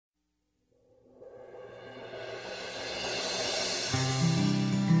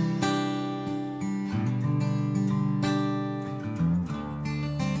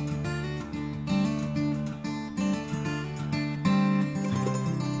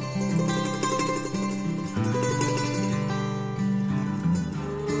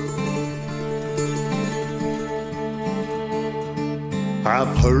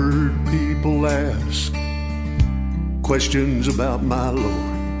I've heard people ask questions about my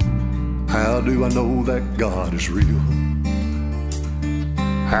Lord. How do I know that God is real?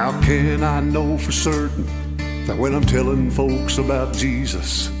 How can I know for certain that when I'm telling folks about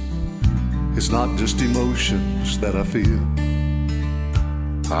Jesus, it's not just emotions that I feel?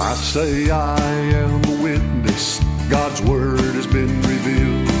 I say I am a witness. God's word has been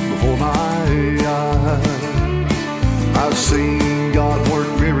revealed before my eyes. I've seen God work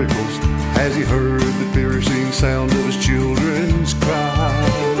miracles as He heard the piercing sound of His children's cry.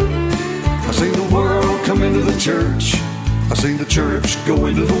 I've seen the world come into the church. I've seen the church go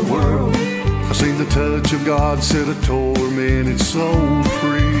into the world. I've seen the touch of God set a tormented soul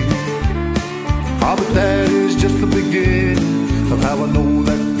free. Ah, but that is just the beginning of how I know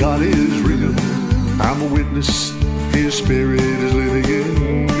that God is real. I'm a witness, His Spirit is living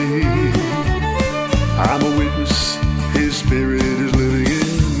in me. I'm a witness, His Spirit is living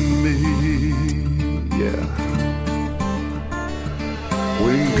in me. Yeah.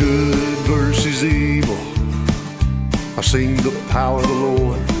 When good versus evil, I've seen the power of the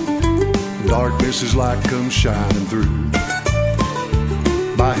Lord. Darkness is light comes shining through.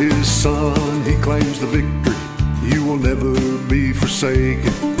 By His Son He claims the victory. You will never be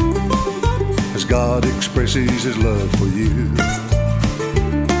forsaken as God expresses His love for you.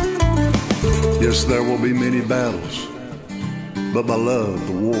 Yes, there will be many battles, but by love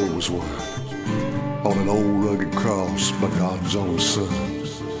the war was won on an old rugged cross by God's own Son.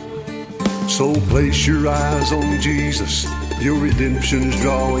 So place your eyes on Jesus, your redemption is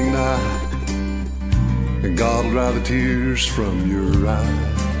drawing nigh, and God will dry the tears from your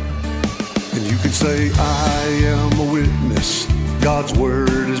eyes. And you can say, I am a witness. God's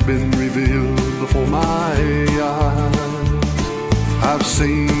word has been revealed before my eyes. I've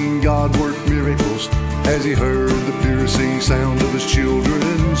seen God work miracles as He heard the piercing sound of His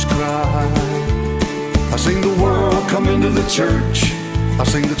children's cry. I've seen the world come into the church. I've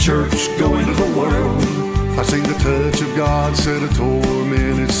seen the church go into the world. I've seen the touch of God set a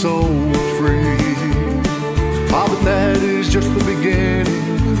tormented soul free. Ah, but that is just the beginning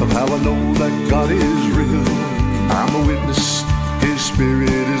of how I know that God is real. I'm a witness, His Spirit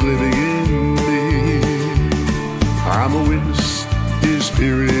is living in me. I'm a witness, His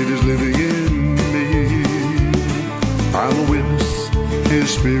Spirit is living in me. I'm a witness, His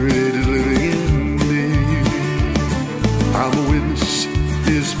Spirit is living in me. I'm a witness,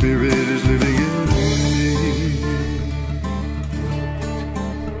 His Spirit is living in me.